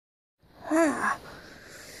Ah.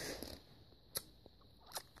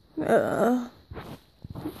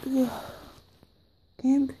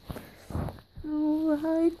 Can't be. Oh,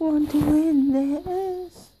 I want to win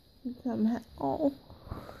this somehow.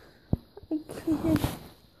 I can't.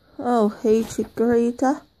 Oh, hey,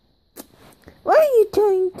 Chikorita. What are you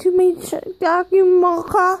doing to me,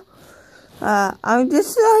 Dakimoka? I'm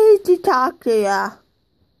decided to talk to ya.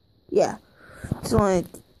 Yeah, just wanted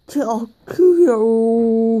to talk to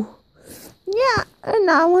you. Yeah, and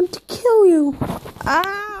I want to kill you.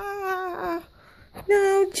 Ah,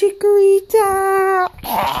 no, Chikorita.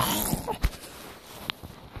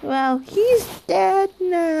 Well, he's dead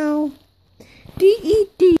now.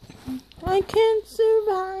 D-E-D. I can't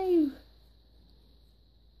survive.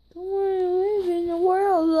 Don't want to live in a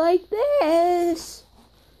world like this.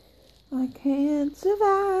 I can't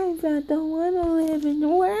survive. I don't want to live in a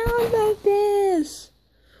world like this.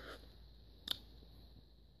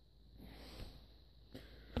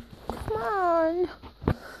 Come on.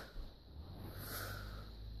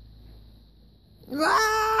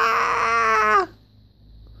 Ah!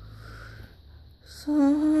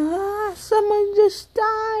 Someone just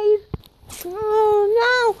died. Oh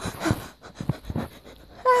no!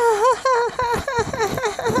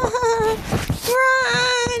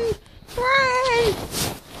 Run! Run!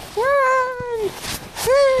 Run!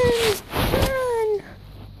 Run!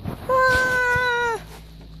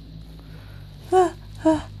 Run!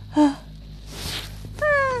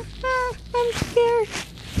 I'm scared.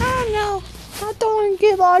 Oh no! I don't want to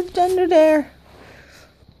get lodged under there.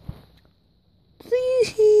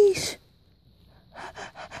 Please.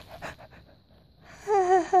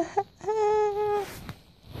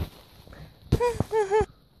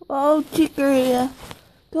 Oh, Chikorita,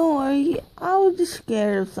 don't worry. I was just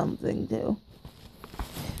scared of something too.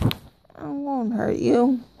 I won't hurt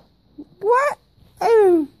you. What?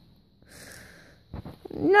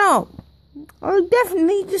 No. I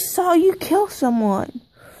definitely just saw you kill someone.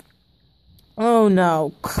 Oh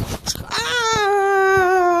no. Ah!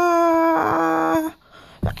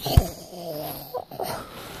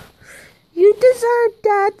 You deserve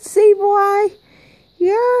that, Sableye.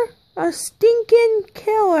 You're a stinking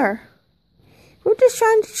killer. You're just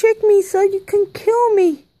trying to trick me so you can kill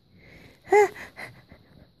me.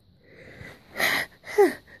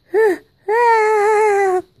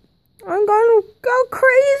 I'm gonna go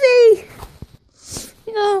crazy.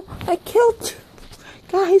 You know, I killed two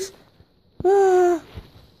guys.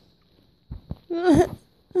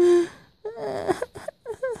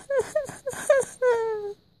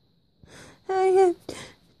 I have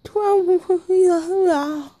 12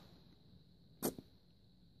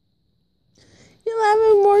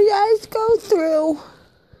 11 more guys go through.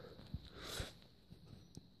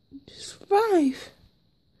 Just 5.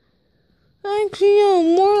 Actually, no,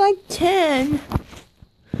 more like 10.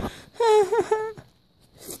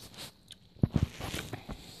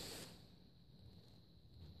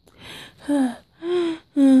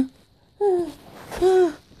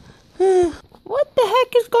 What the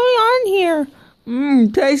heck is going on here?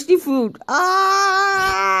 Tasty food.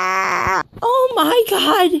 Ah! Oh my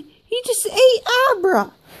god! He just ate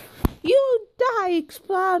Abra. You die,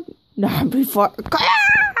 explode. Not before.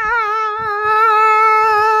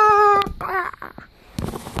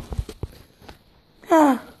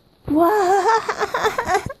 What?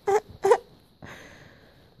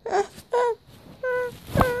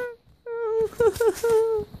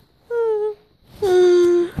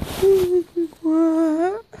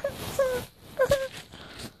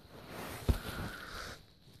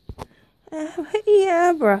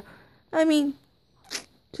 Yeah, bruh. I mean,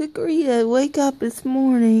 Chikorita, wake up this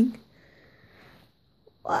morning.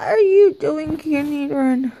 What are you doing here,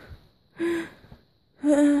 Nidoran?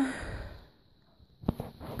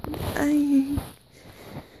 I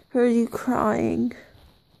heard you crying.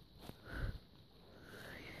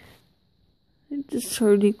 I just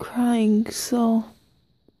heard you crying, so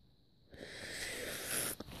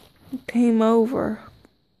I came over.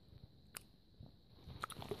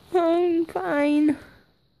 I'm fine.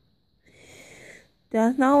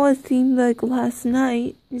 That's not what it seemed like last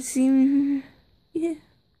night. It seemed, yeah.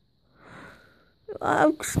 A lot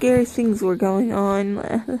of scary things were going on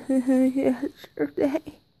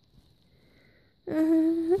yesterday.